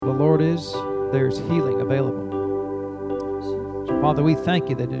Lord is, there's healing available. So, Father, we thank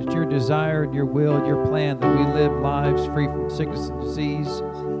you that it's your desire and your will and your plan that we live lives free from sickness and disease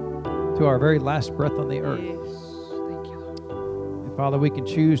to our very last breath on the earth. Thank you, Lord. And Father, we can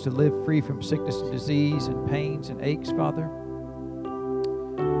choose to live free from sickness and disease and pains and aches, Father.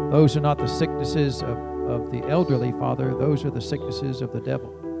 Those are not the sicknesses of the elderly, Father. Those are the sicknesses of the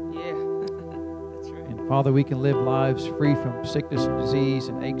devil. Yeah, that's right. And Father, we can live lives free from sickness and disease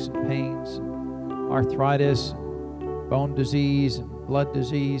and aches and pains, and arthritis, bone disease and blood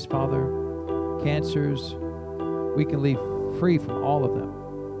disease, Father, cancers. We can live free from all of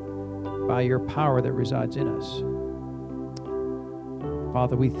them by your power that resides in us.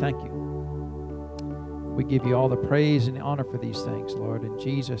 Father, we thank you. We give you all the praise and honor for these things, Lord, in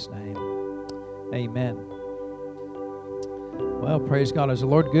Jesus' name. Amen. Well, praise God. Is the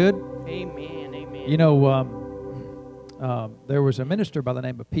Lord good? Amen, amen. You know, there was a minister by the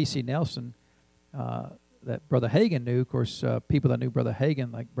name of P.C. Nelson that Brother Hagin knew. Of course, people that knew Brother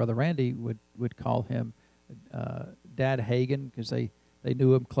Hagin, like Brother Randy, would call him Dad Hagin because they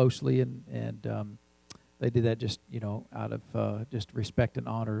knew him closely, and they did that just, you know, out of just respect and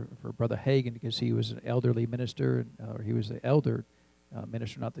honor for Brother Hagin because he was an elderly minister, or he was an elder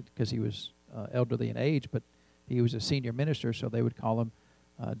minister, not because he was elderly in age, but he was a senior minister, so they would call him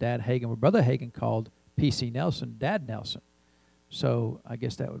Dad Hagin. Well, Brother Hagin called P.C. Nelson Dad Nelson. So I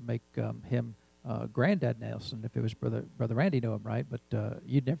guess that would make him Granddad Nelson if it was Brother Randy knew him, right? But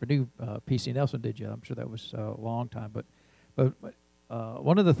you never knew P.C. Nelson, did you? I'm sure that was a long time. But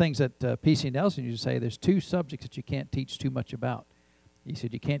one of the things that P.C. Nelson used to say, there's two subjects that you can't teach too much about. He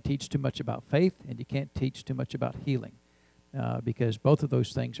said you can't teach too much about faith, and you can't teach too much about healing, because both of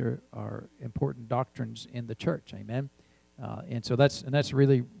those things are important doctrines in the church. Amen. And so that's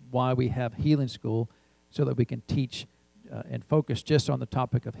really why we have healing school, so that we can teach and focus just on the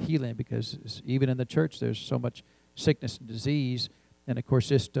topic of healing, because even in the church there's so much sickness and disease. And of course,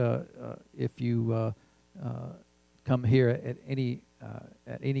 just if you come here at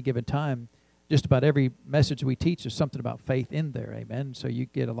any given time, just about every message we teach is something about faith in there. Amen. So you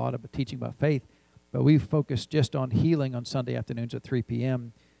get a lot of teaching about faith, but we focus just on healing on Sunday afternoons at 3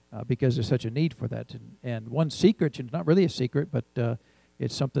 p.m. Because there's such a need for that. And one secret, and it's not really a secret, but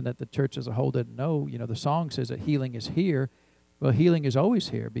it's something that the church as a whole didn't know. You know, the song says that healing is here. Well, healing is always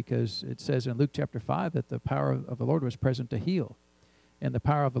here, because it says in Luke chapter 5 that the power of the Lord was present to heal. And the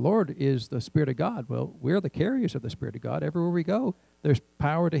power of the Lord is the Spirit of God. Well, we're the carriers of the Spirit of God. Everywhere we go, there's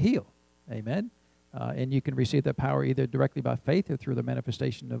power to heal. Amen. And you can receive that power either directly by faith or through the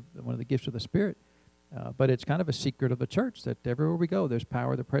manifestation of one of the gifts of the Spirit. But it's kind of a secret of the church that everywhere we go, there's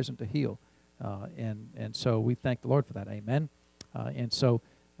power that's present to heal. And so we thank the Lord for that. Amen. And so,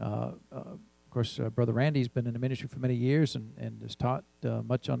 of course, Brother Randy's been in the ministry for many years and has taught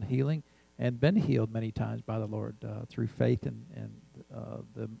much on healing and been healed many times by the Lord through faith and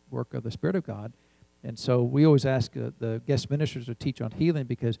the work of the Spirit of God. And so we always ask the guest ministers to teach on healing,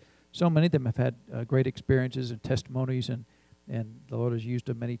 because so many of them have had great experiences and testimonies, and the Lord has used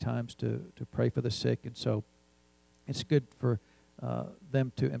them many times to pray for the sick. And so it's good for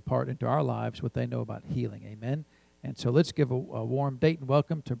them to impart into our lives what they know about healing. Amen. And so let's give a warm Dayton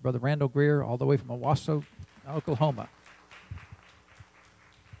welcome to Brother Randall Greer, all the way from Owasso, Oklahoma.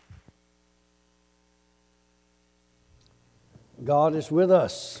 God is with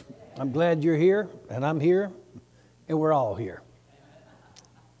us. I'm glad you're here, and I'm here, and we're all here.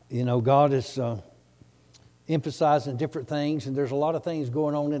 You know, God is emphasizing different things, and there's a lot of things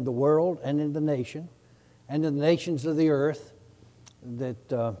going on in the world and in the nation and in the nations of the earth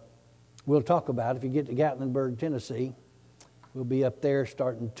that we'll talk about. If you get to Gatlinburg, Tennessee, we'll be up there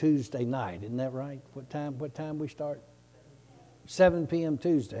starting Tuesday night. Isn't that right? What time we start? 7 p.m.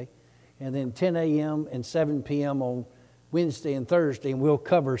 Tuesday, and then 10 a.m. and 7 p.m. on Wednesday and Thursday, and we'll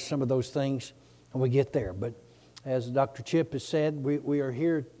cover some of those things when we get there. But as Dr. Chip has said, we are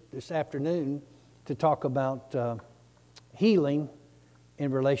here this afternoon to talk about healing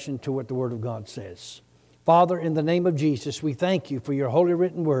in relation to what the Word of God says. Father, in the name of Jesus, we thank you for your holy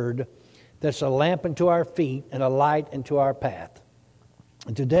written word that's a lamp unto our feet and a light unto our path.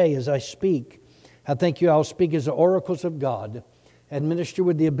 And today, as I speak, I thank you I'll speak as the oracles of God and minister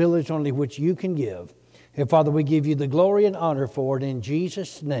with the ability only which you can give. And Father, we give you the glory and honor for it in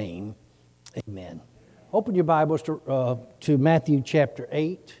Jesus' name. Amen. Open your Bibles to Matthew chapter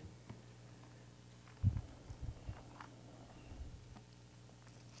 8.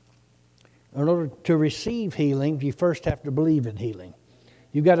 In order to receive healing, you first have to believe in healing.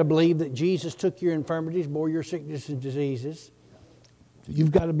 You've got to believe that Jesus took your infirmities, bore your sicknesses and diseases.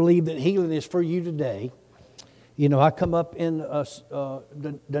 You've got to believe that healing is for you today. You know, I come up in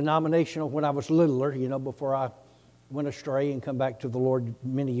denominational when I was littler, before I went astray and come back to the Lord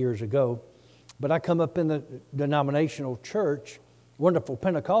many years ago. But I come up in the denominational church, wonderful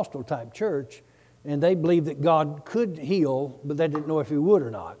Pentecostal type church, and they believed that God could heal, but they didn't know if He would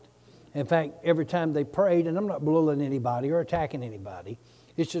or not. In fact, every time they prayed, and I'm not belittling anybody or attacking anybody,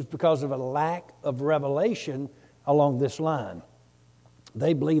 it's just because of a lack of revelation along this line.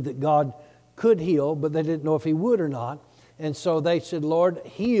 They believed that God could heal, but they didn't know if He would or not. And so they said, Lord,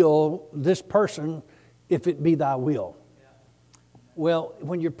 heal this person if it be Thy will. Well,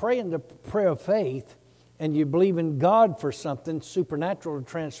 when you're praying the prayer of faith and you believe in God for something supernatural to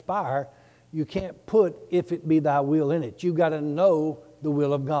transpire, you can't put if it be Thy will in it. You've got to know the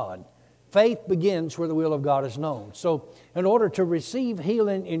will of God. Faith begins where the will of God is known. So in order to receive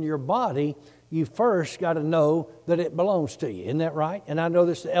healing in your body, you first got to know that it belongs to you. Isn't that right? And I know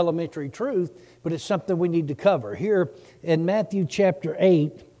this is elementary truth, but it's something we need to cover. Here in Matthew chapter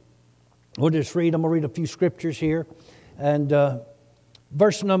 8, we'll just read. I'm going to read a few scriptures here. And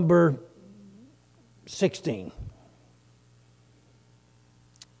verse number 16.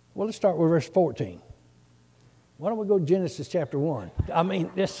 Well, let's start with verse 14. Why don't we go to Genesis chapter 1? I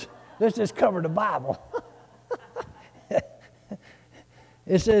mean, let's just cover the Bible.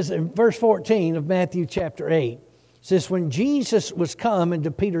 It says in verse 14 of Matthew chapter 8, it says, when Jesus was come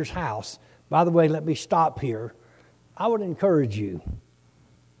into Peter's house, by the way, let me stop here. I would encourage you,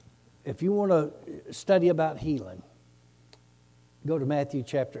 if you want to study about healing, go to Matthew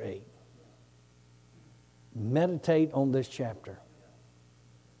chapter 8. Meditate on this chapter.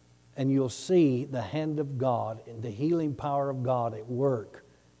 And you'll see the hand of God and the healing power of God at work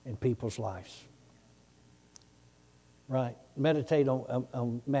in people's lives. Right? Meditate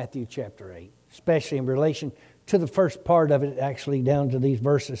on Matthew chapter 8, especially in relation to the first part of it, actually down to these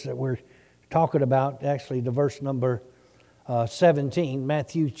verses that we're talking about, actually the verse number 17,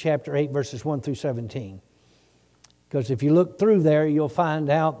 Matthew chapter 8, verses 1 through 17. Because if you look through there, you'll find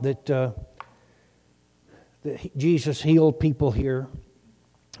out that Jesus healed people here.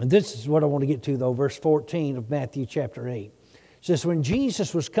 And this is what I want to get to, though, verse 14 of Matthew chapter 8. It says, when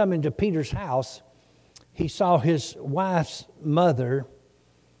Jesus was coming to Peter's house, he saw his wife's mother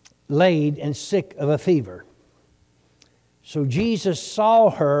laid and sick of a fever. So Jesus saw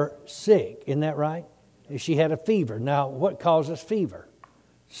her sick, isn't that right? She had a fever. Now, what causes fever?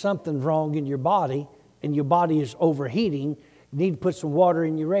 Something's wrong in your body, and your body is overheating. You need to put some water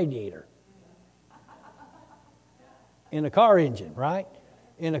in your radiator. In a car engine, right?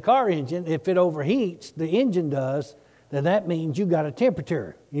 In a car engine, if it overheats, the engine does, then that means you got a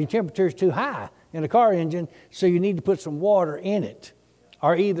temperature. Your temperature is too high in a car engine, so you need to put some water in it.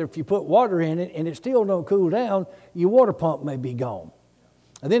 Or either if you put water in it and it still don't cool down, your water pump may be gone.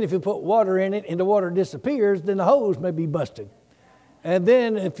 And then if you put water in it and the water disappears, then the hose may be busted. And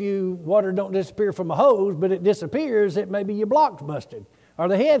then if water don't disappear from a hose, but it disappears, it may be your block's busted or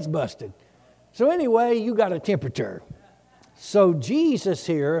the head's busted. So anyway, you got a temperature. So Jesus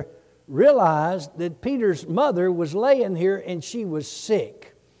here realized that Peter's mother was laying here and she was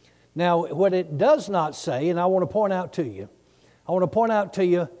sick. Now, what it does not say, and I want to point out to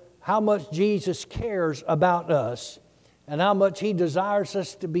you how much Jesus cares about us and how much He desires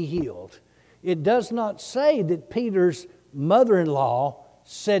us to be healed. It does not say that Peter's mother-in-law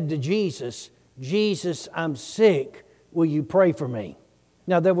said to Jesus, Jesus, I'm sick. Will you pray for me?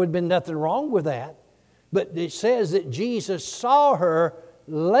 Now, there would have been nothing wrong with that. But it says that Jesus saw her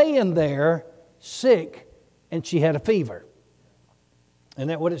laying there sick and she had a fever. Isn't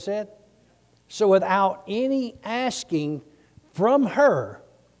that what it said? So without any asking from her,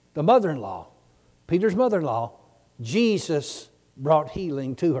 the mother-in-law, Peter's mother-in-law, Jesus brought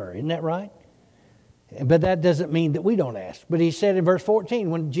healing to her. Isn't that right? But that doesn't mean that we don't ask. But he said in verse 14,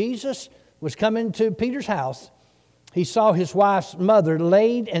 when Jesus was coming to Peter's house, he saw his wife's mother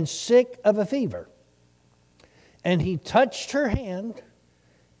laid and sick of a fever. And he touched her hand,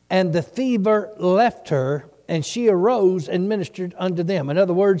 and the fever left her, and she arose and ministered unto them. In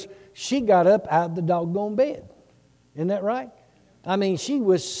other words, she got up out of the doggone bed. Isn't that right? I mean, she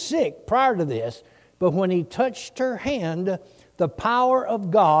was sick prior to this, but when he touched her hand, the power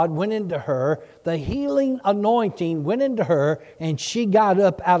of God went into her, the healing anointing went into her, and she got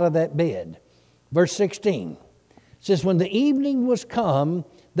up out of that bed. Verse 16 says, when the evening was come,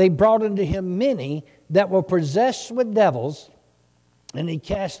 they brought unto him many that were possessed with devils, and he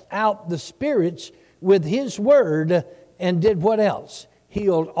cast out the spirits with his word, and did what else?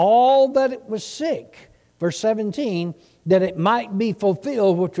 Healed all that it was sick. Verse 17, that it might be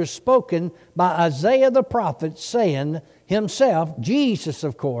fulfilled which was spoken by Isaiah the prophet, saying himself, Jesus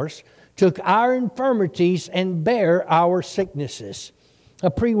of course, took our infirmities and bare our sicknesses. A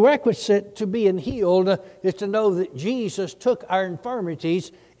prerequisite to being healed is to know that Jesus took our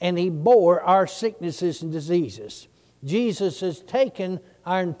infirmities and He bore our sicknesses and diseases. Jesus has taken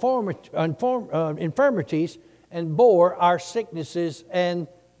our infirmities and bore our sicknesses and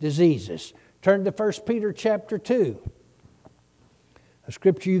diseases. Turn to 1 Peter chapter 2, a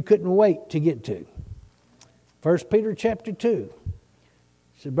scripture you couldn't wait to get to. 1 Peter chapter 2.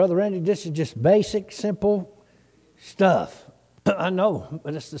 Said, Brother Randy, this is just basic, simple stuff. I know,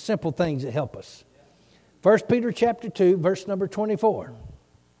 but it's the simple things that help us. 1 Peter chapter 2, verse number 24.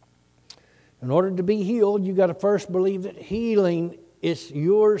 In order to be healed, you got to first believe that healing is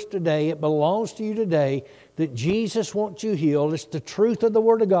yours today. It belongs to you today, that Jesus wants you healed. It's the truth of the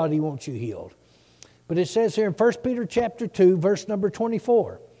Word of God. He wants you healed. But it says here in 1 Peter chapter 2, verse number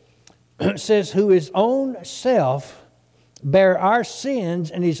 24, it says, who his own self bare our sins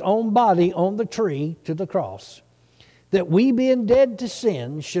in His own body on the tree to the cross, that we being dead to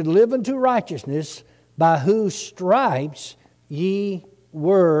sin should live unto righteousness, by whose stripes ye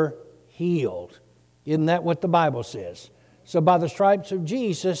were healed. Isn't that what the Bible says? So by the stripes of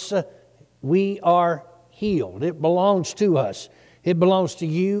Jesus, we are healed. It belongs to us. It belongs to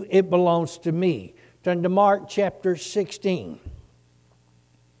you. It belongs to me. Turn to Mark chapter 16.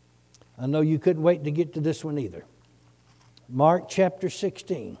 I know you couldn't wait to get to this one either. Mark chapter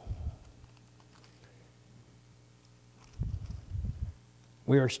 16.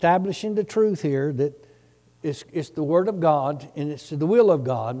 We are establishing the truth here that it's the Word of God and it's the will of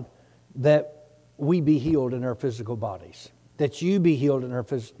God that we be healed in our physical bodies. That you be healed in our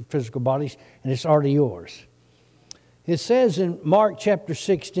physical bodies, and it's already yours. It says in Mark chapter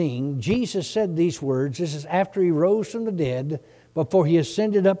 16, Jesus said these words. This is after He rose from the dead, before He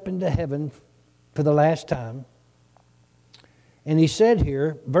ascended up into heaven for the last time. And He said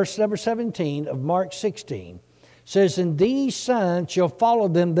here, verse number 17 of Mark 16, says, and these signs shall follow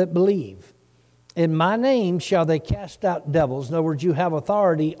them that believe. In my name shall they cast out devils. In other words, you have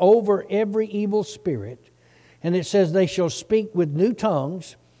authority over every evil spirit. And it says they shall speak with new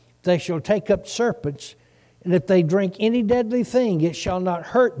tongues. They shall take up serpents. And if they drink any deadly thing, it shall not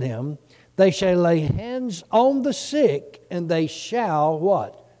hurt them. They shall lay hands on the sick, and they shall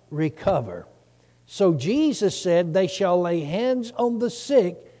what? Recover. So Jesus said they shall lay hands on the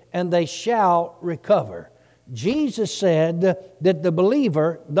sick, and they shall recover. Jesus said that the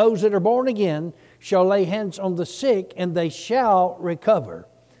believer, those that are born again, shall lay hands on the sick and they shall recover.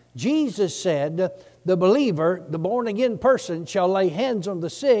 Jesus said the believer, the born again person, shall lay hands on the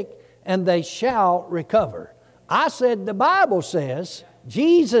sick and they shall recover. I said the Bible says,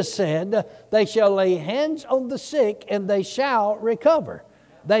 Jesus said they shall lay hands on the sick and they shall recover.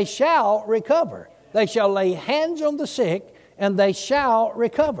 They shall recover. They shall lay hands on the sick and they shall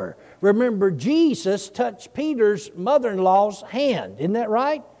recover. Remember, Jesus touched Peter's mother-in-law's hand. Isn't that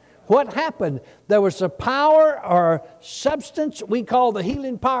right? What happened? There was a power or substance we call the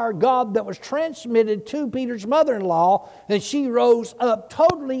healing power of God that was transmitted to Peter's mother-in-law, and she rose up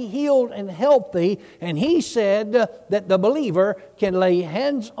totally healed and healthy. And he said that the believer can lay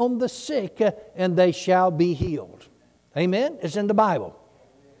hands on the sick and they shall be healed. Amen? It's in the Bible.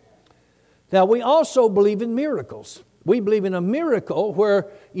 Now, we also believe in miracles. We believe in a miracle where,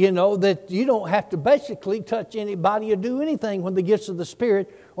 that you don't have to basically touch anybody or do anything when the gifts of the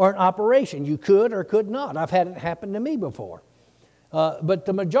Spirit are in operation. You could or could not. I've had it happen to me before. But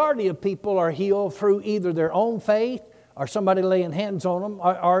the majority of people are healed through either their own faith or somebody laying hands on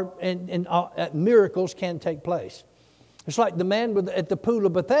them, and miracles can take place. It's like the man at the pool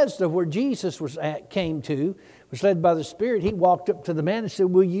of Bethesda where Jesus was led by the Spirit. He walked up to the man and said,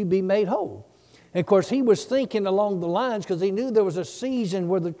 "Will you be made whole?" And of course, he was thinking along the lines because he knew there was a season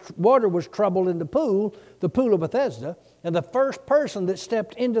where the water was troubled in the pool of Bethesda. And the first person that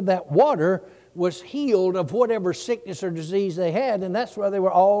stepped into that water was healed of whatever sickness or disease they had. And that's why they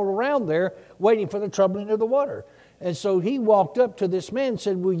were all around there waiting for the troubling of the water. And so he walked up to this man and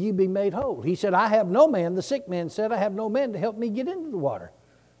said, "Will you be made whole?" He said, "I have no man," the sick man said, "I have no man to help me get into the water.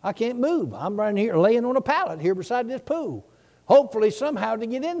 I can't move. I'm right here laying on a pallet here beside this pool. Hopefully somehow to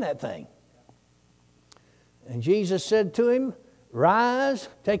get in that thing." And Jesus said to him, "Rise,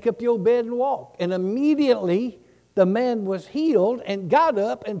 take up your bed and walk." And immediately the man was healed and got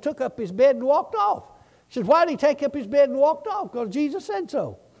up and took up his bed and walked off. He said, "Why did he take up his bed and walked off?" Because Jesus said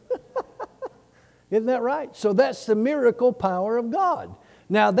so. Isn't that right? So that's the miracle power of God.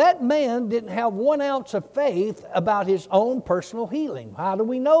 Now that man didn't have 1 ounce of faith about his own personal healing. How do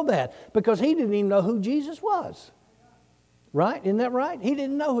we know that? Because he didn't even know who Jesus was. Right? Isn't that right? He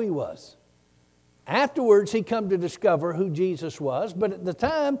didn't know who he was. Afterwards, he come to discover who Jesus was, but at the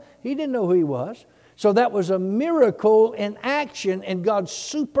time, he didn't know who he was. So that was a miracle in action, and God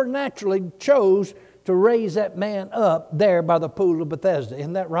supernaturally chose to raise that man up there by the pool of Bethesda.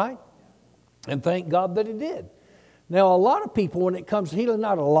 Isn't that right? And thank God that he did. Now, a lot of people, when it comes to healing,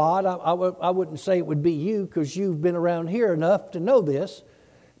 not a lot, I wouldn't say it would be you because you've been around here enough to know this,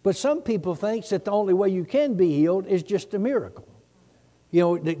 but some people think that the only way you can be healed is just a miracle. You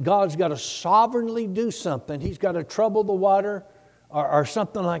know, that God's got to sovereignly do something. He's got to trouble the water or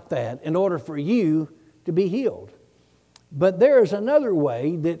something like that in order for you to be healed. But there is another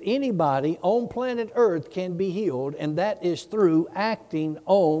way that anybody on planet Earth can be healed, and that is through acting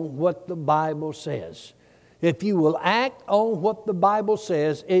on what the Bible says. If you will act on what the Bible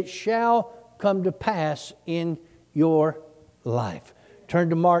says, it shall come to pass in your life. Turn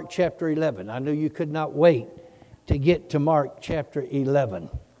to Mark chapter 11. I knew you could not wait to get to Mark chapter 11.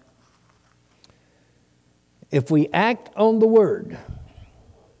 If we act on the Word,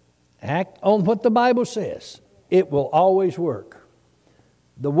 act on what the Bible says, it will always work.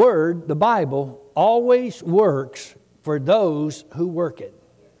 The Word, the Bible, always works for those who work it.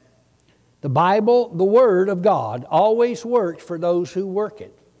 The Bible, the Word of God, always works for those who work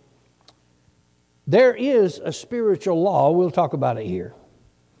it. There is a spiritual law. We'll talk about it here.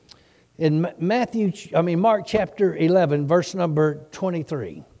 In Mark chapter 11, verse number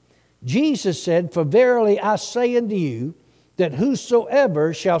 23. Jesus said, "For verily I say unto you, that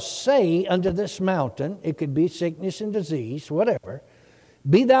whosoever shall say unto this mountain," it could be sickness and disease, whatever,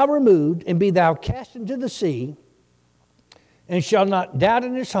 "Be thou removed, and be thou cast into the sea, and shall not doubt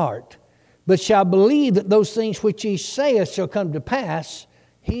in his heart, but shall believe that those things which he saith shall come to pass,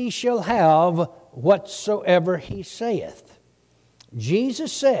 he shall have whatsoever he saith."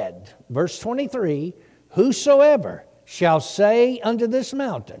 Jesus said, verse 23, "Whosoever shall say unto this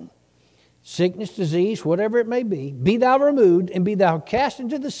mountain," sickness, disease, whatever it may be thou removed, and be thou cast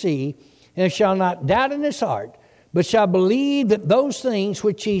into the sea, and shall not doubt in his heart, but shall believe that those things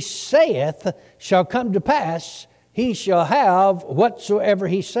which he saith shall come to pass, he shall have whatsoever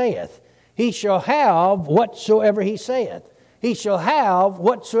he saith. He shall have whatsoever he saith. He shall have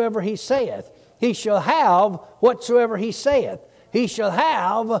whatsoever he saith. He shall have whatsoever he saith. He shall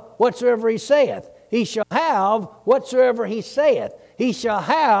have whatsoever he saith. He shall have whatsoever he saith. He shall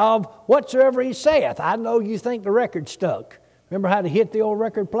have whatsoever he saith. I know you think the record's stuck. Remember how to hit the old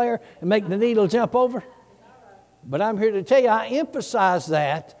record player and make the needle jump over? But I'm here to tell you, I emphasize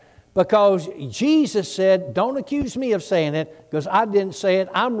that because Jesus said, don't accuse me of saying it because I didn't say it.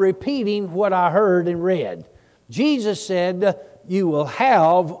 I'm repeating what I heard and read. Jesus said, you will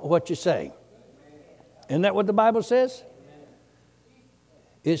have what you say. Isn't that what the Bible says?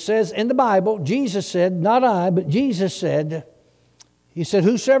 It says in the Bible, Jesus said, not I, but Jesus said, he said,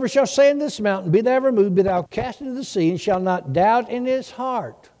 "Whosoever shall say in this mountain, be thou removed, be thou cast into the sea, and shall not doubt in his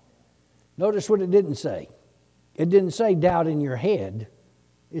heart." Notice what it didn't say. It didn't say doubt in your head.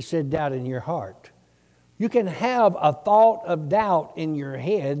 It said doubt in your heart. You can have a thought of doubt in your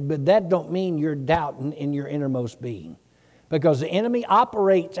head, but that don't mean you're doubting in your innermost being. Because the enemy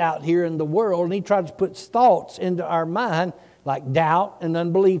operates out here in the world, and he tries to put thoughts into our mind like doubt and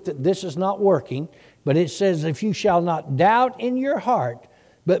unbelief that this is not working. But it says, if you shall not doubt in your heart,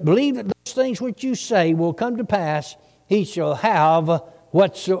 but believe that those things which you say will come to pass, he shall have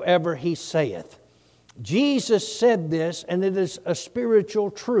whatsoever he saith. Jesus said this, and it is a spiritual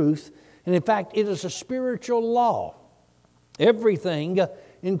truth. And in fact, it is a spiritual law. Everything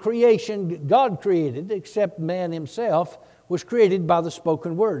in creation God created, except man himself, was created by the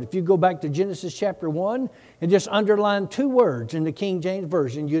spoken word. If you go back to Genesis chapter 1 and just underline 2 words in the King James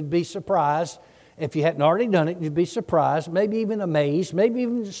Version, you'd be surprised. If you hadn't already done it, you'd be surprised, maybe even amazed, maybe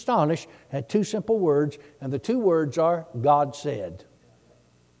even astonished at 2 simple words. And the 2 words are, God said.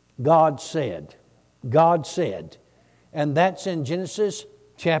 God said. God said. And that's in Genesis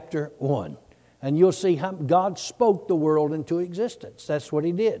chapter 1. And you'll see how God spoke the world into existence. That's what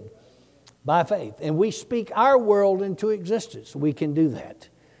he did. By faith. And we speak our world into existence. We can do that.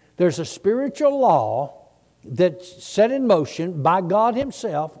 There's a spiritual law that's set in motion by God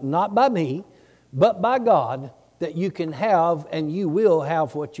himself, not by me, but by God, that you can have and you will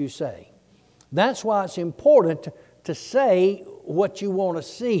have what you say. That's why it's important to say what you want to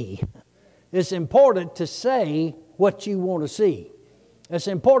see. It's important to say what you want to see. It's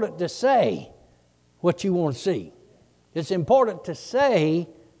important to say what you want to see. It's important to say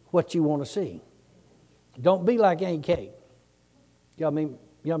what you want to see. Don't be like Aunt Kate. Y'all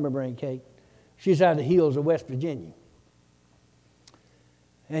remember Aunt Kate? She's out of the hills of West Virginia.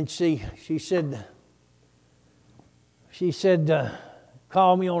 And she said,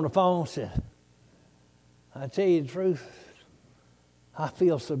 called me on the phone, said, I tell you the truth, I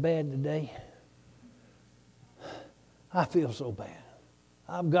feel so bad today. I feel so bad.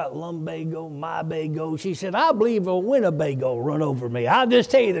 I've got lumbago, mybago. She said, I believe a Winnebago run over me. I'll just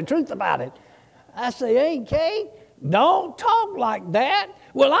tell you the truth about it. I say, hey, Kate, don't talk like that.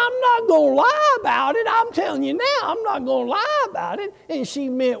 Well, I'm not going to lie about it. I'm telling you now, I'm not going to lie about it. And she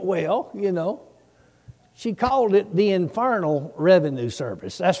meant well, you know. She called it the Infernal Revenue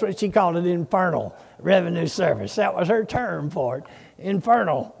Service. That's what she called it, Infernal Revenue Service. That was her term for it,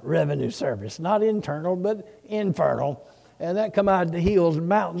 Infernal Revenue Service. Not internal, but infernal. And that come out of the hills and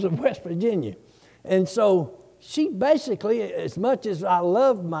mountains of West Virginia. And so she basically, as much as I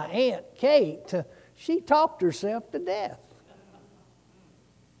loved my Aunt Kate, she talked herself to death.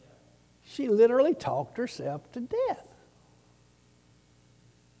 She literally talked herself to death.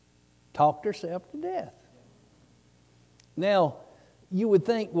 Talked herself to death. Now, you would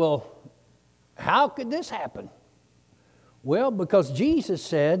think, well, how could this happen? Well, because Jesus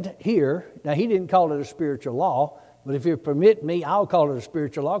said here, now he didn't call it a spiritual law, but if you permit me, I'll call it a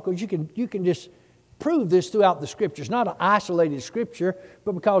spiritual law, because you can just prove this throughout the Scriptures. Not an isolated Scripture,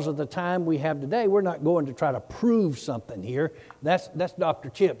 but because of the time we have today, we're not going to try to prove something here. That's Dr.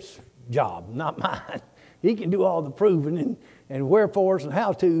 Chip's job, not mine. He can do all the proving and wherefores and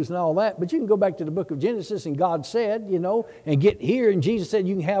how-tos and all that. But you can go back to the book of Genesis, and God said, you know, and get here, and Jesus said,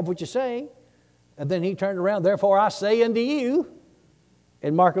 you can have what you say. And then he turned around, therefore I say unto you,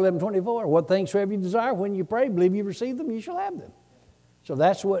 in Mark 11:24, what things soever you desire, when you pray, believe you receive them, you shall have them. So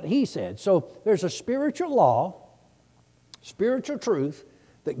that's what he said. So there's a spiritual law, spiritual truth,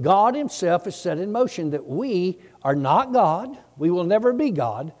 that God himself has set in motion, that we are not God, we will never be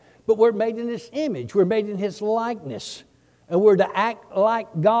God, but we're made in his image, we're made in his likeness, and we're to act like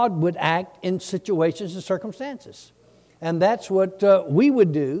God would act in situations and circumstances. And that's what we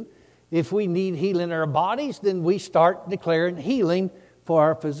would do. If we need healing in our bodies, then we start declaring healing for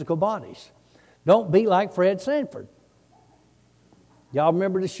our physical bodies. Don't be like Fred Sanford. Y'all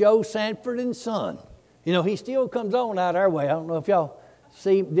remember the show Sanford and Son? You know, he still comes on out our way. I don't know if y'all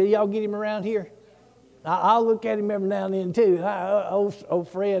see, did y'all get him around here? I'll look at him every now and then too. Oh,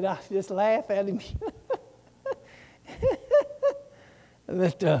 Fred, I just laugh at him.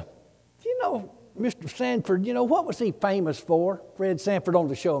 But, you know, Mr. Sanford, you know, what was he famous for? Fred Sanford on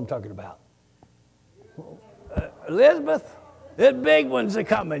the show I'm talking about. Elizabeth, the big ones are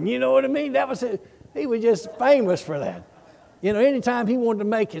coming. You know what I mean? That was it. He was just famous for that. You know, anytime he wanted to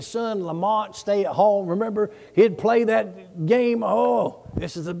make his son Lamont stay at home, remember, he'd play that game. Oh,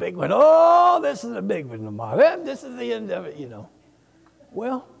 this is a big one. Oh, this is a big one, Lamont. This is the end of it, you know.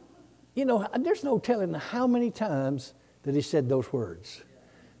 Well, you know, there's no telling how many times that he said those words.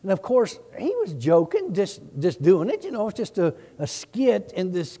 And of course, he was joking, just doing it. You know, it's just a skit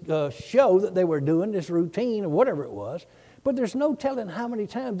in this show that they were doing, this routine or whatever it was. But there's no telling how many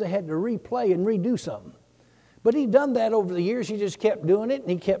times they had to replay and redo something. But he'd done that over the years. He just kept doing it, and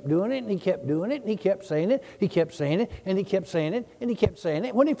he kept doing it, and he kept doing it, and he kept saying it, he kept saying it, and he kept saying it, and he kept saying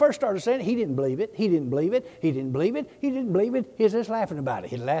it. When he first started saying it, he didn't believe it, he didn't believe it, he didn't believe it, he didn't believe it. He was just laughing about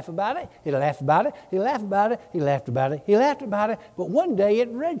it. He'd laugh about it, he'd laugh about it, he'd laugh about it, he laughed about it, he laughed about it. But one day it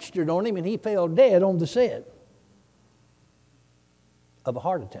registered on him, and he fell dead on the set of a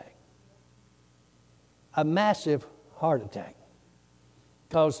heart attack. A massive heart attack.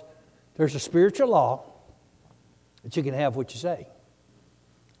 Because there's a spiritual law that you can have what you say.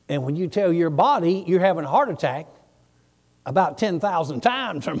 And when you tell your body you're having a heart attack about 10,000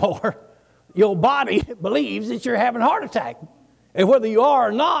 times or more, your body believes that you're having a heart attack. And whether you are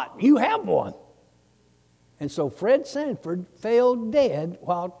or not, you have one. And so Fred Sanford fell dead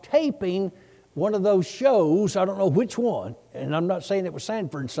while taping one of those shows, I don't know which one, and I'm not saying it was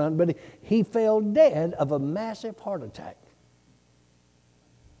Sanford and Son, but he fell dead of a massive heart attack.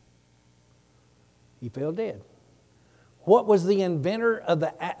 He fell dead. What was the inventor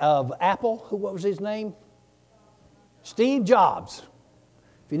of Apple? What was his name? Steve Jobs.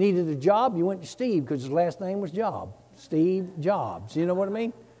 If you needed a job, you went to Steve because his last name was Job. Steve Jobs. You know what I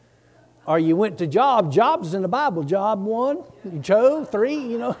mean? Or you went to Job. Jobs is in the Bible. Job 1, Job 3,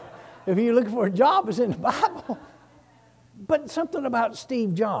 you know. If you're looking for a job, it's in the Bible. But something about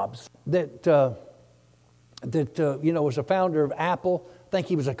Steve Jobs that was a founder of Apple. I think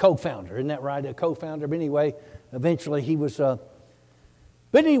he was a co-founder. Isn't that right? A co-founder. But anyway, eventually he was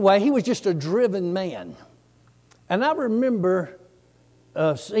he was just a driven man. And I remember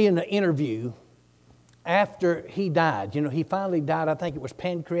seeing an interview after he died. You know, he finally died. I think it was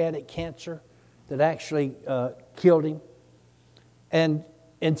pancreatic cancer that actually killed him.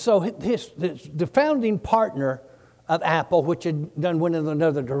 And so the founding partner of Apple, which had went in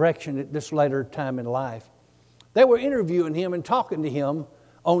another direction at this later time in life, They were interviewing him and talking to him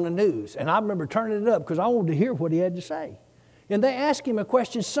on the news. And I remember turning it up because I wanted to hear what he had to say. And they asked him a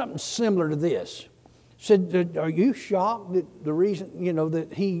question, something similar to this. Said, are you shocked that the reason,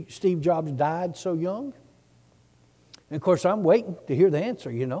 that Steve Jobs died so young? And of course, I'm waiting to hear the answer,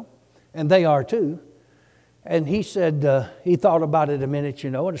 and they are too. And he said, he thought about it a minute,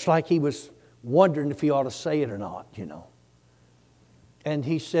 and it's like he was wondering if he ought to say it or not, And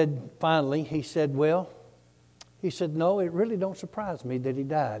he said, finally, no, it really don't surprise me that he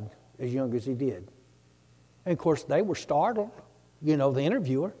died as young as he did. And of course, they were startled, the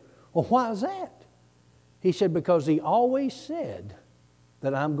interviewer. Well, why is that? He said, because he always said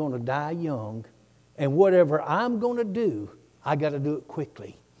that I'm going to die young, and whatever I'm going to do, I got to do it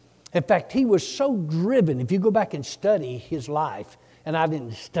quickly. In fact, he was so driven. If you go back and study his life, and I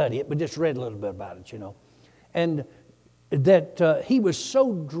didn't study it, but just read a little bit about it, and that he was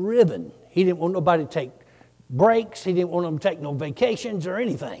so driven. He didn't want nobody to take breaks. He didn't want them to take no vacations or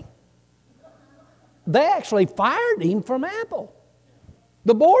anything. They actually fired him from Apple.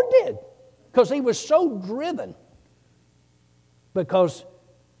 The board did, because he was so driven. Because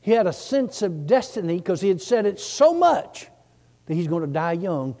he had a sense of destiny, because he had said it so much that he's going to die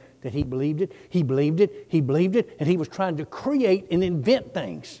young, that he believed it, and he was trying to create and invent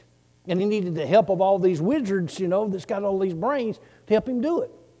things. And he needed the help of all these wizards, that's got all these brains to help him do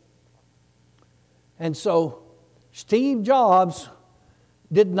it. And so Steve Jobs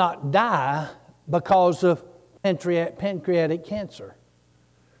did not die because of pancreatic cancer.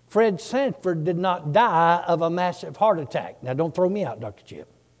 Fred Sanford did not die of a massive heart attack. Now, don't throw me out, Dr. Chip.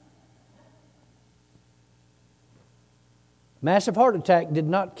 Massive heart attack did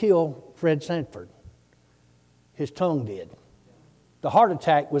not kill Fred Sanford. His tongue did. The heart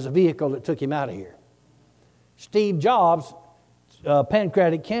attack was a vehicle that took him out of here. Steve Jobs,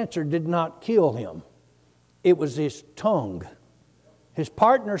 pancreatic cancer did not kill him. It was his tongue. His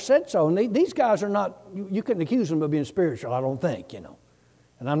partner said so. And these guys are not, you couldn't accuse them of being spiritual, I don't think, And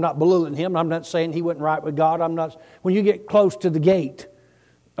I'm not belittling him. I'm not saying he wasn't right with God. When you get close to the gate,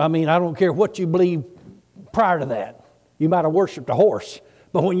 I don't care what you believe prior to that. You might have worshiped a horse.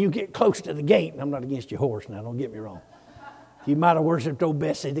 But when you get close to the gate, and I'm not against your horse now, don't get me wrong. You might have worshiped old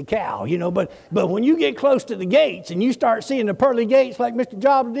Bessie the cow, but when you get close to the gates and you start seeing the pearly gates like Mr.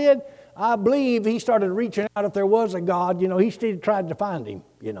 Jobs did, I believe he started reaching out if there was a God. He still tried to find him,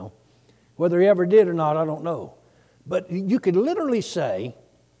 Whether he ever did or not, I don't know. But you could literally say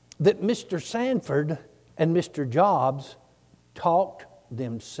that Mr. Sanford and Mr. Jobs talked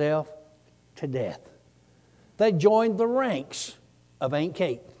themselves to death. They joined the ranks of Aunt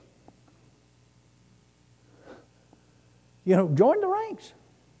Kate. Joined the ranks.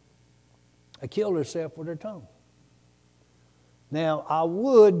 They killed herself with her tongue. Now, I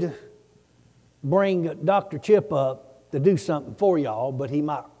would bring Dr. Chip up to do something for y'all, but he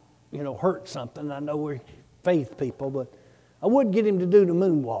might, hurt something. I know we're faith people, but I would get him to do the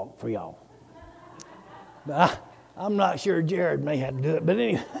moonwalk for y'all. But I'm not sure Jared may have to do it, but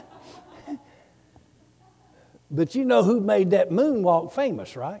anyway. But you know who made that moonwalk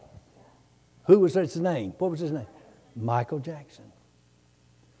famous, right? Who was his name? What was his name? Michael Jackson.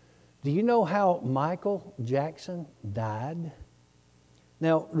 Do you know how Michael Jackson died?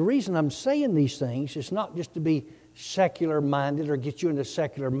 Now, the reason I'm saying these things is not just to be secular-minded or get you in a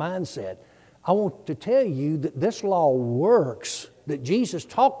secular mindset. I want to tell you that this law works that Jesus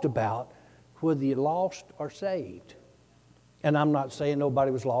talked about whether you're lost or saved. And I'm not saying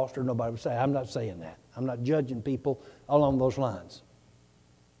nobody was lost or nobody was saved. I'm not saying that. I'm not judging people along those lines.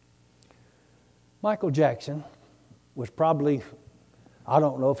 Michael Jackson was probably, I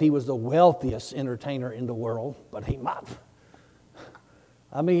don't know if he was the wealthiest entertainer in the world, but he might.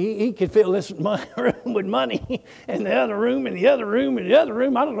 He could fill this room with money, and the other room, and the other room, and the other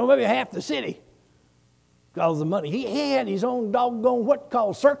room. I don't know, maybe half the city. Because of the money. He had his own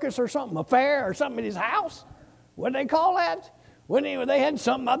doggone, circus or something, a fair or something in his house. What do they call that? They had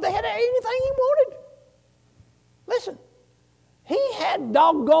something, they had anything he wanted. Listen, he had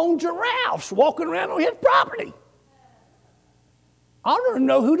doggone giraffes walking around on his property. I don't even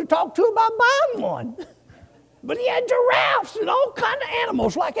know who to talk to about buying one. But he had giraffes and all kind of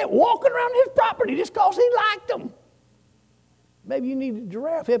animals like that walking around his property just because he liked them. Maybe you need a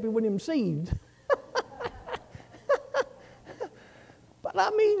giraffe help you with them seeds. But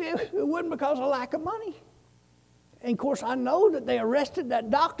it wasn't because of lack of money. And of course, I know that they arrested that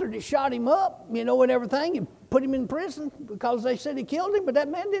doctor that shot him up, and everything, and put him in prison because they said he killed him, but that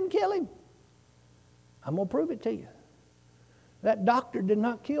man didn't kill him. I'm going to prove it to you. That doctor did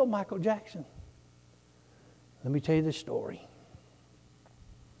not kill Michael Jackson. Let me tell you this story.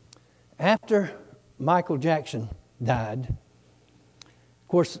 After Michael Jackson died, of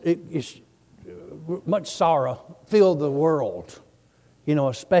course, much sorrow filled the world,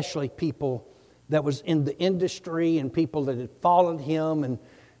 especially people that was in the industry and people that had followed him and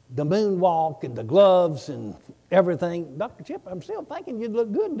the moonwalk and the gloves and everything. Dr. Chip, I'm still thinking you'd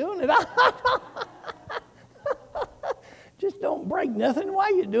look good doing it. Just don't break nothing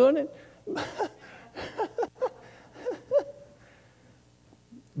while you're doing it.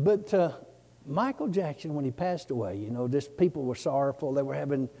 But Michael Jackson, when he passed away, just people were sorrowful. They were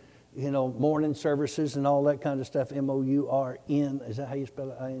having, mourning services and all that kind of stuff. M-O-U-R-N. Is that how you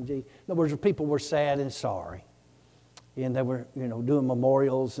spell it? I-N-G? In other words, people were sad and sorry. And they were, doing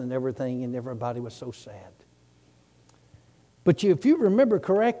memorials and everything, and everybody was so sad. But if you remember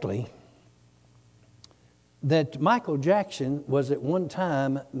correctly, that Michael Jackson was at one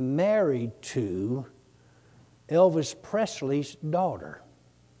time married to Elvis Presley's daughter.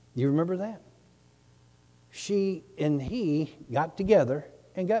 Do you remember that? She and he got together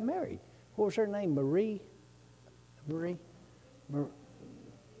and got married. What was her name? Marie?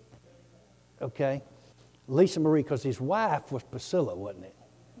 Okay. Lisa Marie, because his wife was Priscilla, wasn't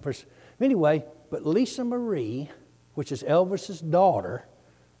it? Anyway, but Lisa Marie, which is Elvis's daughter,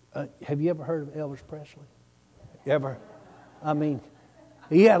 have you ever heard of Elvis Presley? Ever? I mean,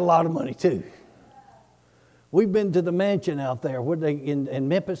 he had a lot of money too. We've been to the mansion out there. What they in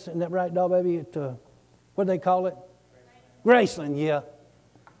Memphis? Isn't that right, dog baby? What do they call it? Graceland. Yeah.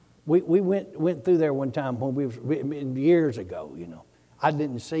 We went through there one time when we was years ago. I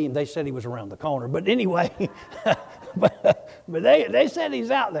didn't see him. They said he was around the corner. But anyway, but they said he's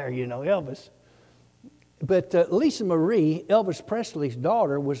out there. Elvis. But Lisa Marie, Elvis Presley's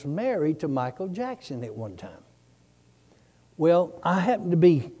daughter, was married to Michael Jackson at one time. Well, I happened to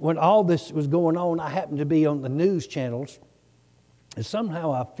be, when all this was going on, I happened to be on the news channels. And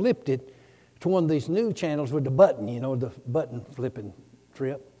somehow I flipped it to one of these news channels with the button, the button flipping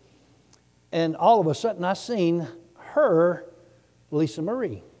trip. And all of a sudden I seen her, Lisa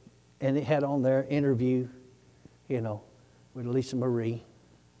Marie. And it had on there interview, with Lisa Marie.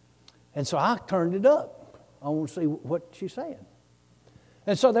 And so I turned it up. I want to see what she's saying.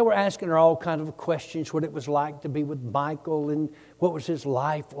 And so they were asking her all kinds of questions, what it was like to be with Michael and what was his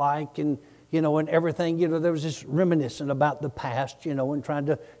life like and, and everything. There was this reminiscing about the past, and trying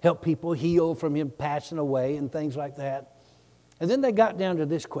to help people heal from him passing away and things like that. And then they got down to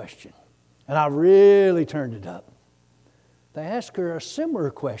this question, and I really turned it up. They asked her a similar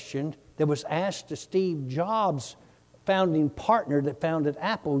question that was asked to Steve Jobs' founding partner that founded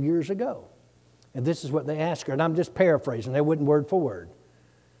Apple years ago. And this is what they asked her, and I'm just paraphrasing. They wouldn't word for word.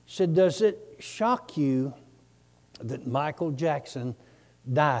 Said, does it shock you that Michael Jackson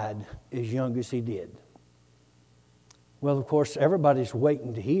died as young as he did? Well, of course, everybody's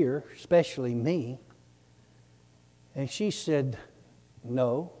waiting to hear, especially me. And she said,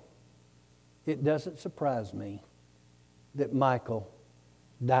 no, it doesn't surprise me that Michael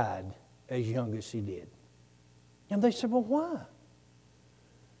died as young as he did. And they said, well, why?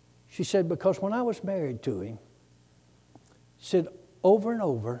 She said, because when I was married to him, said over and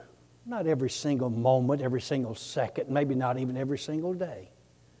over, not every single moment, every single second, maybe not even every single day,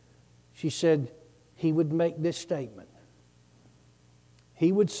 she said he would make this statement.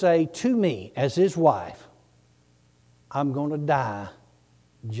 He would say to me as his wife, I'm going to die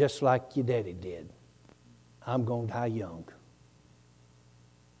just like your daddy did. I'm going to die young.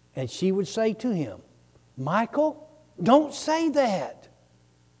 And she would say to him, Michael, don't say that.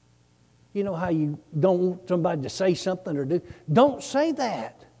 You know how you don't want somebody to say something or do? Don't say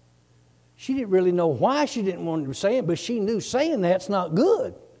that. She didn't really know why she didn't want to say it, but she knew saying that's not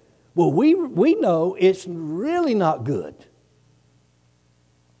good. Well, we know it's really not good.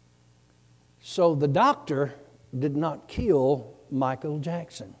 So the doctor did not kill Michael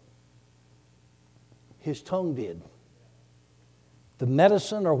Jackson. His tongue did. The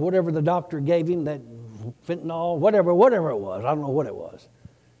medicine or whatever the doctor gave him, that fentanyl, whatever it was, I don't know what it was,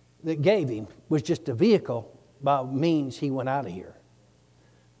 that gave him was just a vehicle by means he went out of here.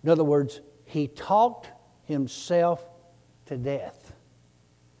 In other words, he talked himself to death.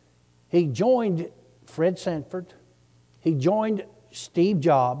 He joined Fred Sanford, he joined Steve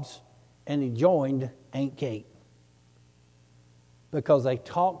Jobs, and he joined Aunt Kate because they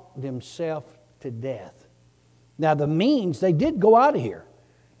talked themselves to death. Now the means, they did go out of here.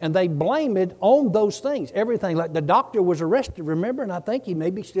 And they blame it on those things, everything. Like the doctor was arrested, remember? And I think he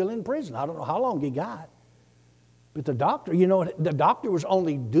may be still in prison. I don't know how long he got. But the doctor, the doctor was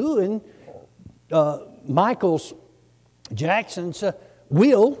only doing Michael's Jackson's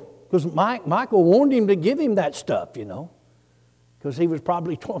will because Michael wanted him to give him that stuff, because he was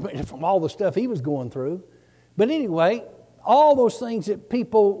probably tormented from all the stuff he was going through. But anyway, all those things that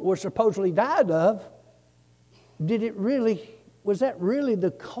people were supposedly died of, was that really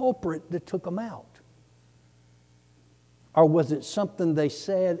the culprit that took them out? Or was it something they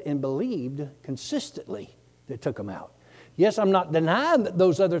said and believed consistently that took them out? Yes, I'm not denying that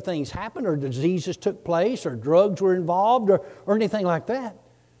those other things happened, or diseases took place, or drugs were involved, or anything like that.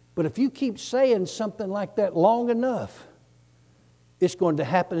 But if you keep saying something like that long enough, it's going to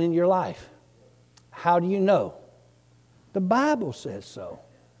happen in your life. How do you know? The Bible says so.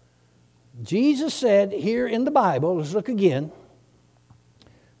 Jesus said here in the Bible, let's look again,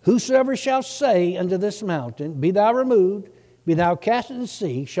 whosoever shall say unto this mountain, be thou removed, be thou cast into the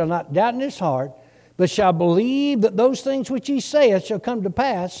sea, shall not doubt in his heart, but shall believe that those things which he saith shall come to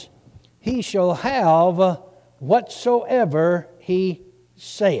pass, he shall have whatsoever he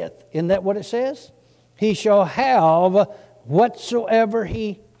saith. Isn't that what it says? He shall have whatsoever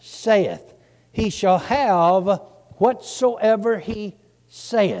he saith. He shall have whatsoever he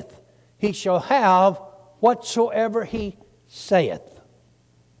saith. He shall have whatsoever he saith.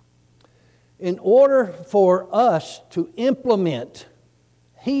 In order for us to implement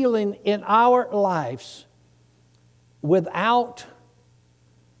healing in our lives without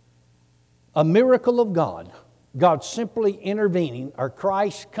a miracle of God, God simply intervening, or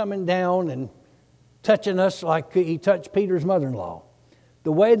Christ coming down and touching us like he touched Peter's mother-in-law,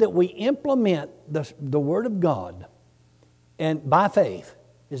 the way that we implement the Word of God and by faith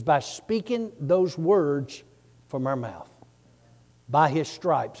is by speaking those words from our mouth. By His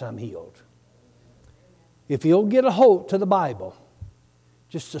stripes I'm healed. If you'll get a hold to the Bible,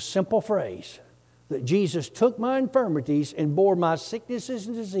 just a simple phrase, that Jesus took my infirmities and bore my sicknesses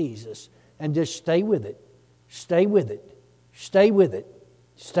and diseases, and just stay with it. Stay with it. Stay with it.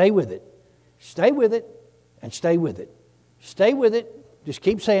 Stay with it. Stay with it and stay with it. Stay with it. Just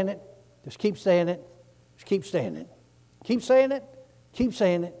keep saying it. Just keep saying it. Just keep saying it. Keep saying it. Keep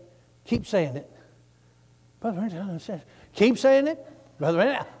saying it. Keep saying it. Brother Randy says, keep saying it. Brother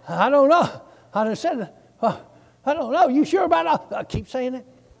Randy, I don't know. I done said it. I don't know. You sure about it? Keep saying it.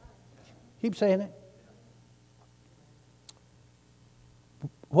 Keep saying it.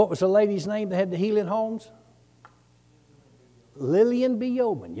 What was the lady's name that had the healing homes? Lillian B.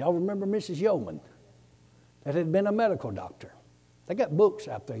 Yeoman. Y'all remember Mrs. Yeoman? That had been a medical doctor. They got books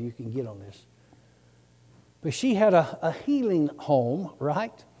out there you can get on this. But she had a healing home,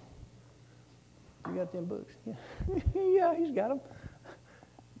 right? You got them books? Yeah, yeah, he's got them.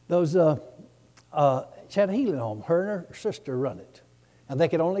 Those, she had a healing home. Her and her sister run it. And they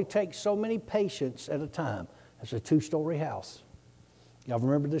could only take so many patients at a time. It's a 2-story house. Y'all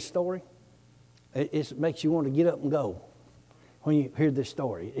remember this story? It makes you want to get up and go when you hear this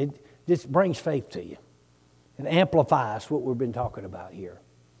story. It just brings faith to you. It amplifies what we've been talking about here.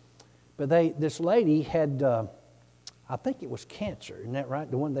 But this lady had, I think it was cancer. Isn't that right?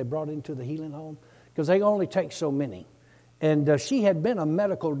 The one they brought into the healing home? Because they only take so many. And she had been a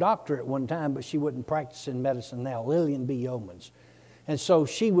medical doctor at one time, but she wasn't practicing medicine now. Lillian B. Yeomans. And so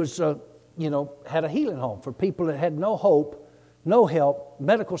she was, had a healing home for people that had no hope, no help.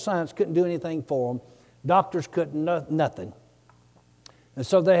 Medical science couldn't do anything for them. Doctors couldn't, nothing. And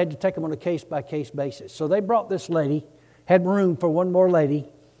so they had to take them on a case-by-case basis. So they brought this lady, had room for one more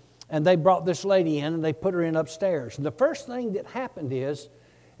lady, and they brought this lady in and they put her in upstairs. And the first thing that happened is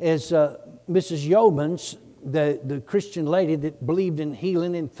Mrs. Yeomans, the Christian lady that believed in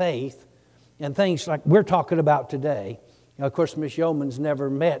healing and faith and things like we're talking about today. Now, of course, Miss Yeomans never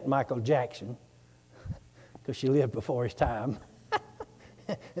met Michael Jackson because she lived before his time.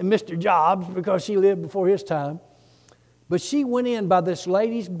 And Mr. Jobs because she lived before his time. But she went in by this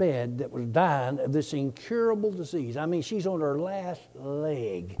lady's bed that was dying of this incurable disease. I mean, she's on her last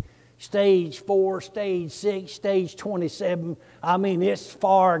leg. Stage 4, stage 6, stage 27. I mean, it's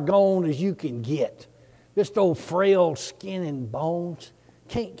far gone as you can get. Just old frail skin and bones.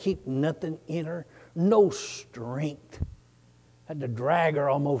 Can't keep nothing in her. No strength. Had to drag her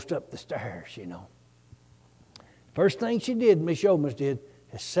almost up the stairs, First thing she did, Miss Yeomans did,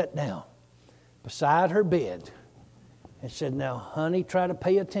 is sat down beside her bed and said, now, honey, try to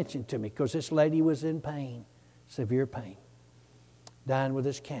pay attention to me, because this lady was in pain, severe pain, dying with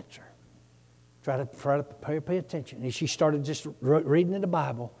this cancer. Try to pay attention. And she started just reading in the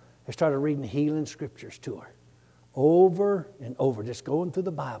Bible. I started reading healing scriptures to her over and over, just going through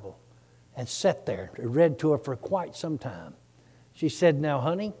the Bible, and sat there and read to her for quite some time. She said, now,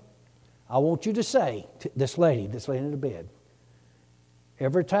 honey, I want you to say to this lady that's laying in the bed,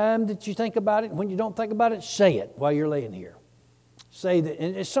 every time that you think about it, when you don't think about it, say it while you're laying here. Say that,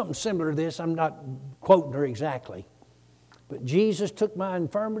 and it's something similar to this. I'm not quoting her exactly. But Jesus took my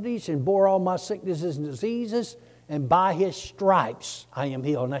infirmities and bore all my sicknesses and diseases, and by His stripes I am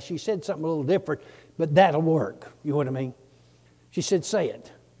healed. Now, she said something a little different, but that'll work. You know what I mean? She said, say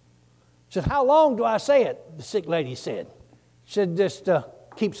it. She said, how long do I say it? The sick lady said. She said, just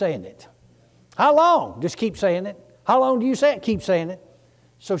keep saying it. How long? Just keep saying it. How long do you say it? Keep saying it.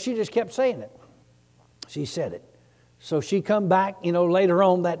 So she just kept saying it. She said it. So she come back, later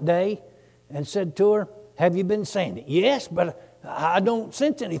on that day and said to her, have you been saying it? Yes, but I don't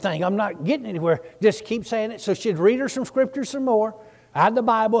sense anything. I'm not getting anywhere. Just keep saying it. So she'd read her some scriptures some more. Out of the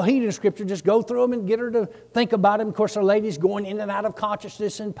Bible, heed the scripture, just go through them and get her to think about them. Of course, the lady's going in and out of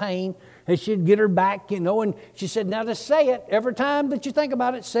consciousness and pain. And she'd get her back, and she said, now just say it. Every time that you think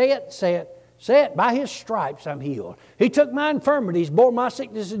about it, say it, say it. Say it, by His stripes I'm healed. He took my infirmities, bore my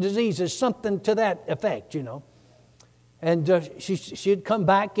sickness and diseases, something to that effect, And she'd come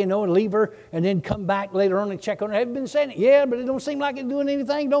back, and leave her, and then come back later on and check on her. Have you been saying it? Yeah, but it don't seem like it's doing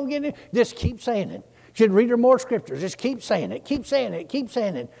anything. Don't get it. Just keep saying it. She'd read her more scriptures. Just keep saying it, keep saying it, keep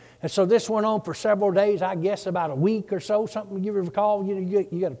saying it. And so this went on for several days, I guess about a week or so, something you recall.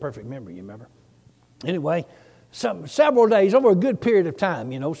 You got a perfect memory, you remember. Anyway, several days, over a good period of time,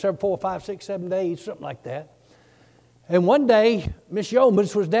 4, 5, 6, 7 days, something like that. And one day, Miss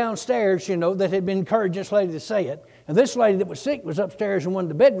Yeomans was downstairs, that had been encouraging this lady to say it. And this lady that was sick was upstairs in one of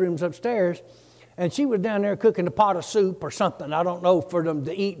the bedrooms upstairs. And she was down there cooking a pot of soup or something, I don't know, for them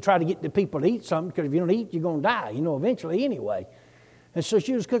to eat, try to get the people to eat something, because if you don't eat, you're going to die, eventually anyway. And so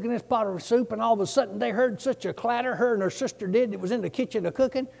she was cooking this pot of soup, and all of a sudden they heard such a clatter, her and her sister did, that was in the kitchen of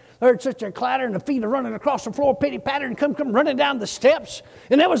cooking. They heard such a clatter, and the feet are running across the floor, pitty-patter, and come running down the steps.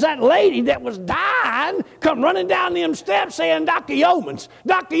 And there was that lady that was dying, come running down them steps saying, Dr. Yeomans,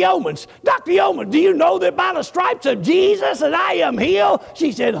 Dr. Yeomans, Dr. Yeomans, do you know that by the stripes of Jesus that I am healed?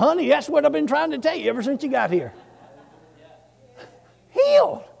 She said, honey, that's what I've been trying to tell you ever since you got here.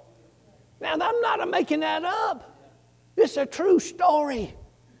 Healed. Now, I'm not making that up. It's a true story.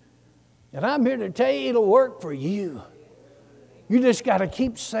 And I'm here to tell you it'll work for you. You just got to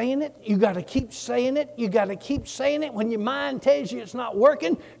keep saying it. You got to keep saying it. You got to keep saying it. When your mind tells you it's not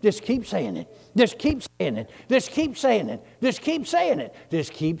working, just keep saying it. Just keep saying it. Just keep saying it. Just keep saying it.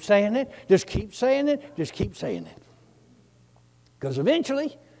 Just keep saying it. Just keep saying it. Just keep saying it. Because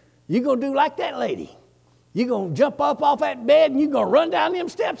eventually, you're going to do like that lady. You're going to jump up off that bed and you're going to run down them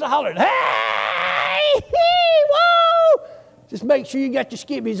steps and holler, hey, whoa! Just make sure you got your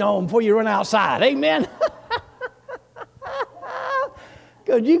skivvies on before you run outside. Amen?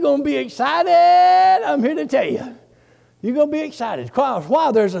 Because you're going to be excited. I'm here to tell you. You're going to be excited.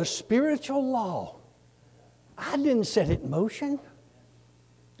 Why? There's a spiritual law. I didn't set it in motion.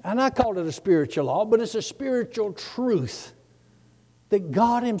 And I called it a spiritual law, but it's a spiritual truth that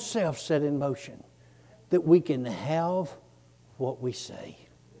God Himself set in motion. That we can have what we say.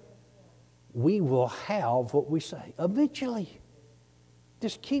 We will have what we say eventually.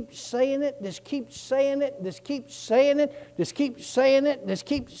 Just keep saying it. Just keep saying it. Just keep saying it. Just keep saying it. Just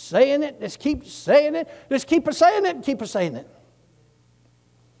keep saying it. Just keep saying it. Just keep saying it. Keep saying it.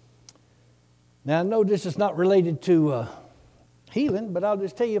 Now I know this is not related to healing, but I'll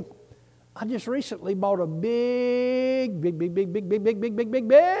just tell you, I just recently bought a big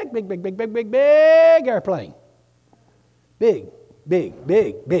airplane. Big.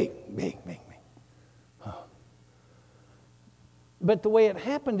 But the way it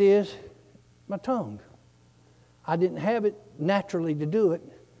happened is my tongue. I didn't have it naturally to do it,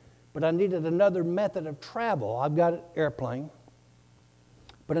 but I needed another method of travel. I've got an airplane,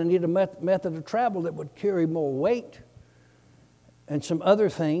 but I needed a method of travel that would carry more weight and some other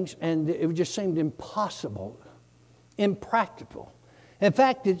things, and it just seemed impossible, impractical. In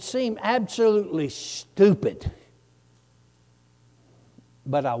fact, it seemed absolutely stupid.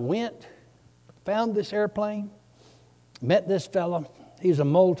 But I went, found this airplane, met this fella. He's a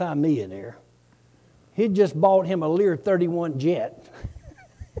multi-millionaire. He'd just bought him a Lear 31 jet.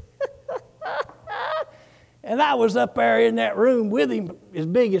 And I was up there in that room with him, as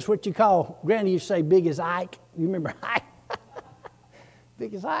big as what you call, Granny used to say big as Ike. You remember Ike?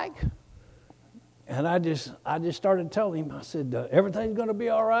 Big as Ike. And I just started telling him, I said, everything's going to be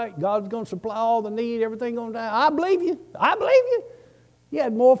all right. God's going to supply all the need. Everything's going to die. I believe you. I believe you. You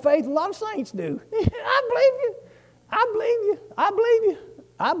had more faith than a lot of saints do. I believe you. I believe you. I believe you.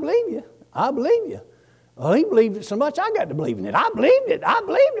 I believe you. I believe you. Well, he believed it so much, I got to believe in it. I believed it. I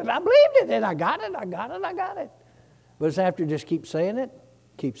believed it. I believed it. And I got it. I got it. I got it. But it's after just keep saying it,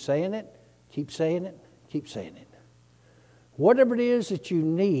 keep saying it, keep saying it, keep saying it. Whatever it is that you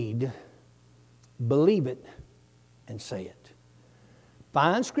need, believe it and say it.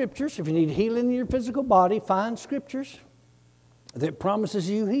 Find scriptures. If you need healing in your physical body, find scriptures that promises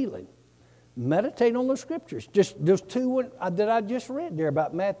you healing. Meditate on those scriptures. Just those two that I just read there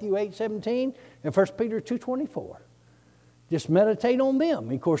about Matthew 8:17 and 1 Peter 2:24. Just meditate on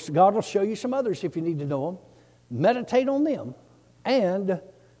them. Of course, God will show you some others if you need to know them. Meditate on them, and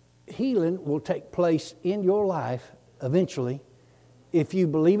healing will take place in your life eventually if you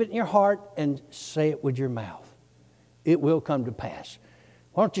believe it in your heart and say it with your mouth. It will come to pass.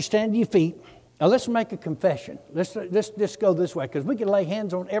 Why don't you stand to your feet? Now let's make a confession. Let's just go this way, because we can lay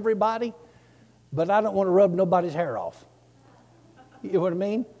hands on everybody, but I don't want to rub nobody's hair off. You know what I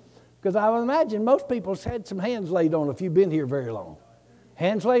mean? Because I would imagine most people have had some hands laid on if you've been here very long.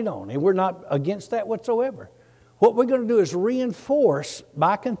 Hands laid on, and we're not against that whatsoever. What we're going to do is reinforce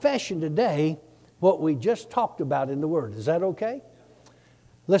by confession today what we just talked about in the Word. Is that okay?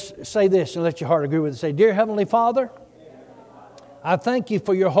 Let's say this and let your heart agree with it. Say, Dear Heavenly Father, I thank you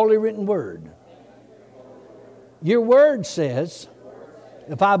for your holy written Word. Your Word says,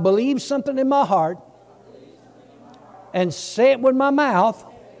 if I believe something in my heart and say it with my mouth,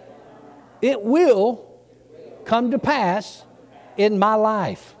 it will come to pass in my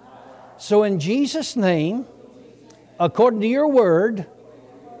life. So in Jesus' name, according to your word,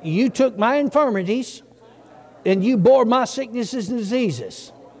 you took my infirmities and you bore my sicknesses and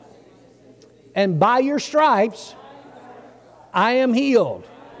diseases. And by your stripes, I am healed.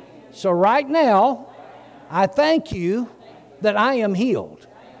 So right now, I thank you that I am healed.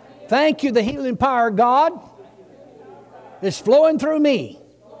 Thank you, the healing power of God is flowing through me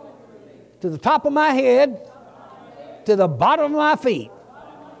to the top of my head, to the bottom of my feet.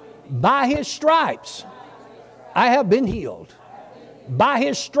 By His stripes, I have been healed. By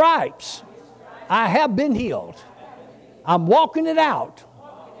His stripes, I have been healed. I'm walking it out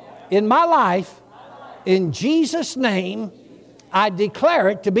in my life. In Jesus' name, I declare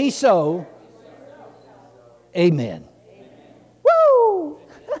it to be so. Amen. Woo!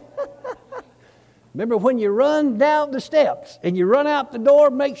 Remember, when you run down the steps and you run out the door,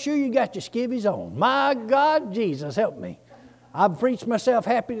 make sure you got your skivvies on. My God, Jesus, help me. I've preached myself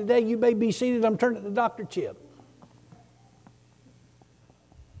happy today. You may be seated. I'm turning to Dr. Chip.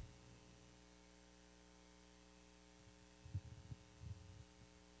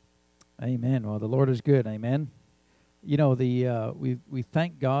 Amen. Well, the Lord is good. Amen. You know, we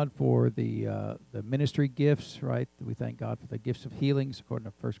thank God for the ministry gifts, right? We thank God for the gifts of healings, according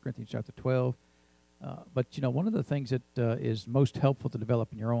to 1 Corinthians chapter 12. But, you know, one of the things that is most helpful to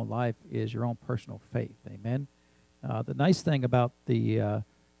develop in your own life is your own personal faith. Amen. The nice thing about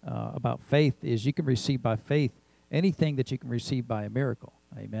about faith is you can receive by faith anything that you can receive by a miracle.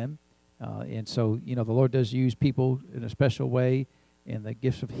 Amen. And so, you know, the Lord does use people in a special way in the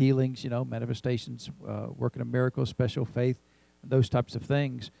gifts of healings, you know, manifestations, working of miracles, special faith, those types of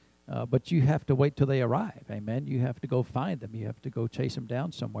things. But you have to wait till they arrive. Amen. You have to go find them. You have to go chase them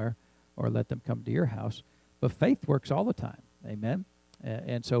down somewhere, or let them come to your house. But faith works all the time. Amen.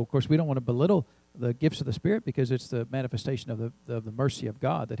 And so, of course, we don't want to belittle the gifts of the Spirit, because it's the manifestation of the mercy of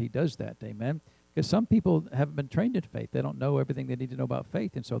God that He does that. Amen. Because some people haven't been trained in faith. They don't know everything they need to know about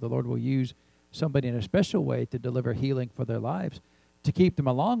faith. And so the Lord will use somebody in a special way to deliver healing for their lives, to keep them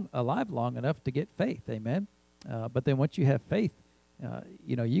alive long enough to get faith. Amen. But then once you have faith,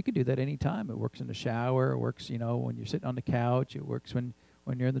 you know, you can do that anytime. It works in the shower. It works, you know, when you're sitting on the couch. It works when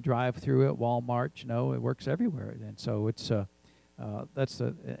you're in the drive-through at Walmart. You know, it works everywhere. And so it's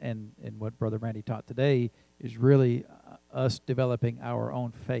and what Brother Randy taught today is really us developing our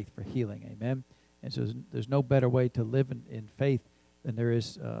own faith for healing. Amen. And so there's no better way to live in faith than there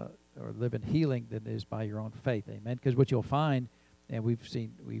is, or live in healing than is by your own faith. Amen. Because what you'll find, and we've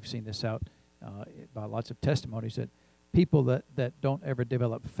seen this out by lots of testimonies, that people that don't ever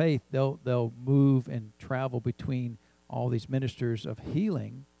develop faith, they'll move and travel between all these ministers of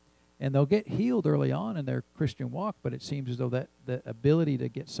healing, and they'll get healed early on in their Christian walk, but it seems as though that the ability to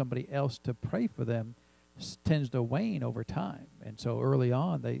get somebody else to pray for them tends to wane over time. And so early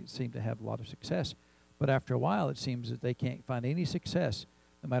on, they seem to have a lot of success. But after a while, it seems that they can't find any success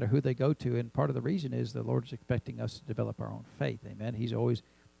no matter who they go to. And part of the reason is the Lord's expecting us to develop our own faith. Amen. He's always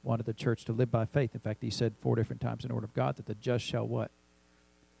wanted the church to live by faith. In fact, He said 4 different times in the Word of God that the just shall what?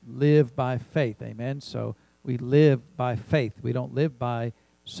 Live by faith. Amen. So we live by faith. We don't live by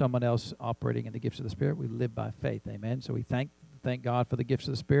someone else operating in the gifts of the Spirit. We live by faith. Amen. So we thank God for the gifts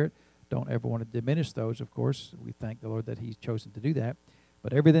of the Spirit. Don't ever want to diminish those, of course. We thank the Lord that He's chosen to do that.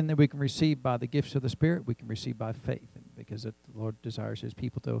 But everything that we can receive by the gifts of the Spirit, we can receive by faith, because the Lord desires His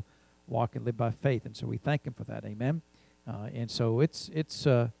people to walk and live by faith. And so we thank Him for that. Amen. And so it's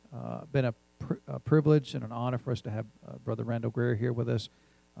been a privilege and an honor for us to have Brother Randall Greer here with us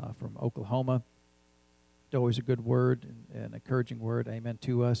from Oklahoma. It's always a good word and an encouraging word, amen,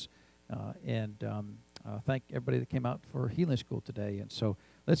 to us. Thank everybody that came out for healing school today. And so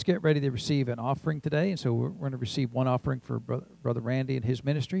let's get ready to receive an offering today. And so we're going to receive one offering for Brother Randy and his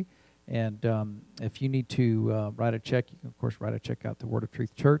ministry. And if you need to write a check, you can, of course, write a check out to Word of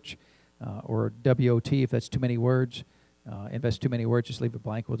Truth Church or WOT if that's too many words. If that's too many words, just leave it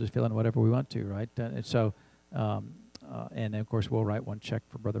blank. We'll just fill in whatever we want to, right? And so, and then, of course, we'll write one check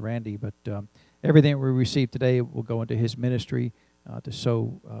for Brother Randy. But everything we receive today will go into his ministry to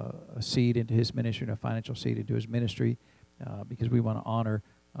sow a seed into his ministry and a financial seed into his ministry because we want to honor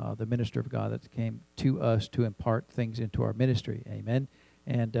the minister of God that came to us to impart things into our ministry. Amen.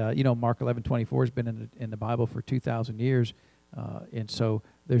 And, Mark 11:24 has been in the Bible for 2,000 years. And so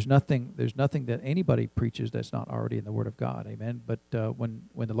there's nothing that anybody preaches that's not already in the Word of God. Amen. But when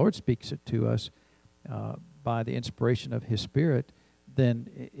the Lord speaks it to us by the inspiration of His Spirit, then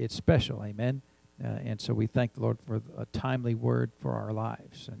it's special. Amen. And so we thank the Lord for a timely word for our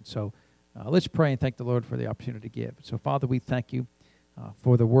lives. And so let's pray and thank the Lord for the opportunity to give. So, Father, we thank you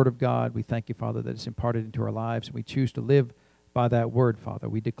for the Word of God. We thank you, Father, that it's imparted into our lives. We choose to live by that word, Father.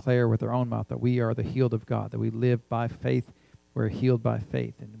 We declare with our own mouth that we are the healed of God, that we live by faith. We're healed by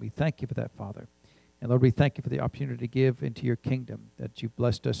faith. And we thank you for that, Father. And, Lord, we thank you for the opportunity to give into your kingdom, that you've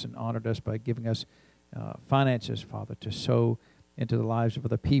blessed us and honored us by giving us finances, Father, to sow into the lives of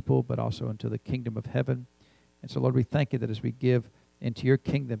other people, but also into the kingdom of heaven. And so, Lord, we thank you that as we give into your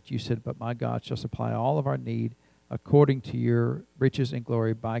kingdom, you said, but my God shall supply all of our need according to your riches and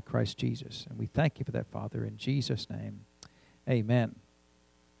glory by Christ Jesus. And we thank you for that, Father, in Jesus' name. Amen.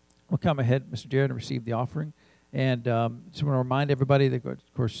 We'll come ahead, Mr. Jared, and receive the offering. And just want to remind everybody that,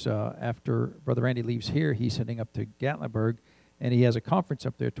 of course, after Brother Randy leaves here, he's heading up to Gatlinburg, and he has a conference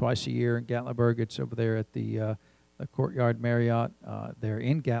up there twice a year in Gatlinburg. It's over there at the Courtyard Marriott there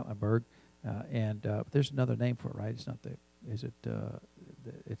in Gatlinburg. And there's another name for it, right? It's not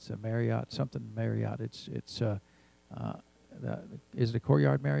it's a Marriott, something Marriott. Is it a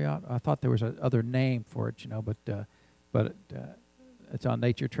Courtyard Marriott? I thought there was another name for it, but it's on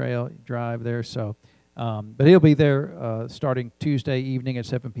Nature Trail. You drive there, so. But he'll be there starting Tuesday evening at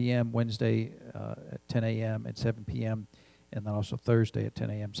 7 p.m., Wednesday at 10 a.m. and 7 p.m., and then also Thursday at 10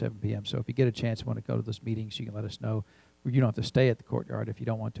 a.m., 7 p.m. So if you get a chance and want to go to those meetings, you can let us know. You don't have to stay at the Courtyard if you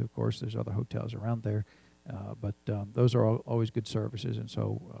don't want to, of course. There's other hotels around there. But those are always good services, and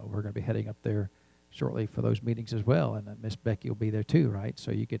so we're going to be heading up there shortly for those meetings as well. And Miss Becky will be there too, right?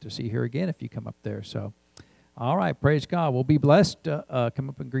 So you get to see her again if you come up there. So, all right, praise God. We'll be blessed. Come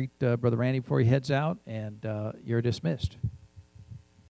up and greet Brother Randy before he heads out, and you're dismissed.